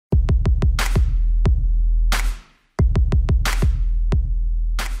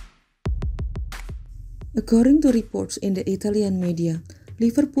According to reports in the Italian media,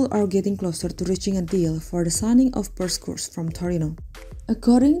 Liverpool are getting closer to reaching a deal for the signing of Perr Schuurs from Torino.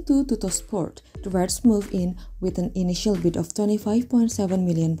 According to Tuttosport, the Reds moved in with an initial bid of 25.7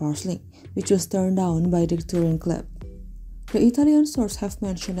 million pounds, which was turned down by the Turin club. The Italian sources have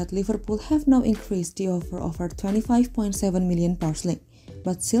mentioned that Liverpool have now increased the offer over 25.7 million pounds,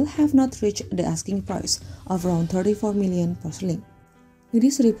 but still have not reached the asking price of around 34 million pounds. It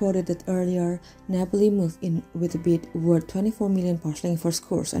is reported that earlier, Napoli moved in with a bid worth 24 million pounds for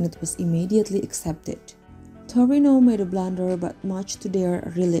Schuurs, and it was immediately accepted. Torino made a blunder, but much to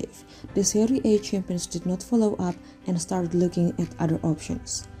their relief, the Serie A champions did not follow up and started looking at other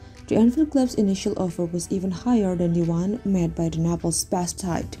options. The Anfield club's initial offer was even higher than the one made by the Naples best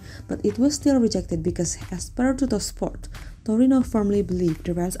side, but it was still rejected because, as per Tuttosport, Torino firmly believed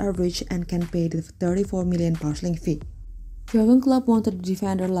the Reds are rich and can pay the 34 million pounds fee. The Jurgen Klopp wanted the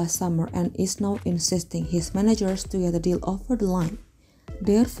defender last summer and is now insisting his managers to get the deal over the line.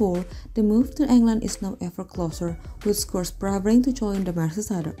 Therefore, the move to England is now ever closer, with Schuurs preparing to join the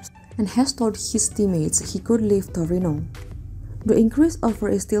Merseyside and has told his teammates he could leave Torino. The increased offer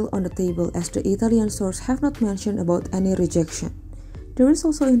is still on the table as the Italian sources have not mentioned about any rejection. There is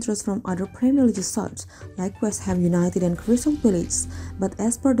also interest from other Premier League sides like West Ham United and Crystal Palace, but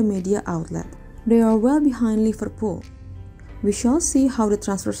as per the media outlet, they are well behind Liverpool. We shall see how the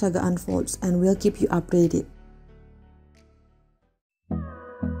transfer saga unfolds and will keep you updated.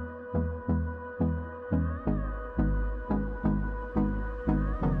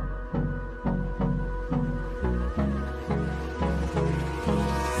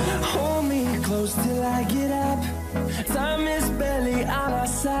 Hold me close till I get up. Time is barely on our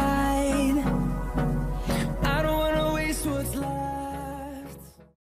side.